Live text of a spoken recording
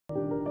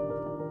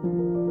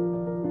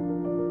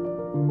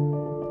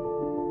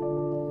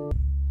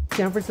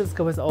San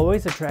Francisco has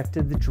always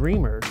attracted the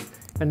dreamers,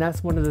 and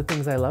that's one of the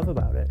things I love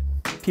about it.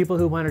 People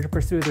who wanted to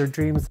pursue their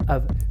dreams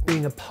of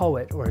being a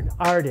poet or an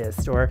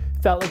artist, or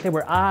felt like they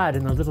were odd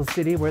in the little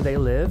city where they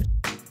lived.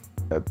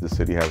 The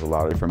city has a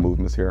lot of different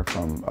movements here,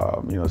 from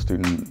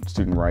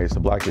student rights to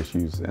Black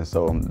issues, and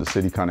so the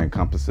city kind of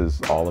encompasses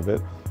all of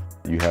it.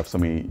 You have so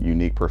many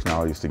unique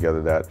personalities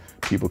together that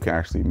people can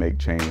actually make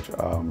change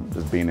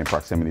just being in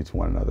proximity to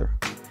one another.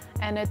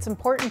 And it's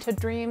important to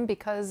dream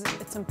because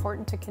it's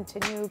important to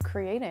continue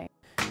creating.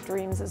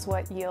 Dreams is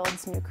what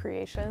yields new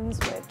creations,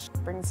 which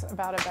brings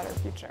about a better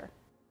future.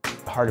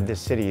 The heart of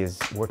this city is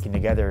working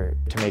together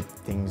to make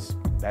things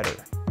better,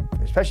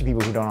 especially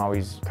people who don't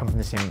always come from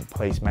the same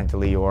place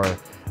mentally or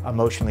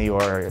emotionally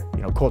or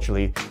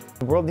culturally.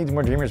 The world needs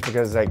more dreamers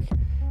because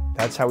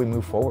that's how we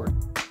move forward.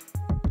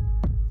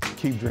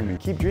 Keep dreaming.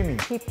 Keep dreaming.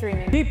 Keep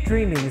dreaming. Keep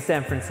dreaming,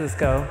 San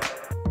Francisco.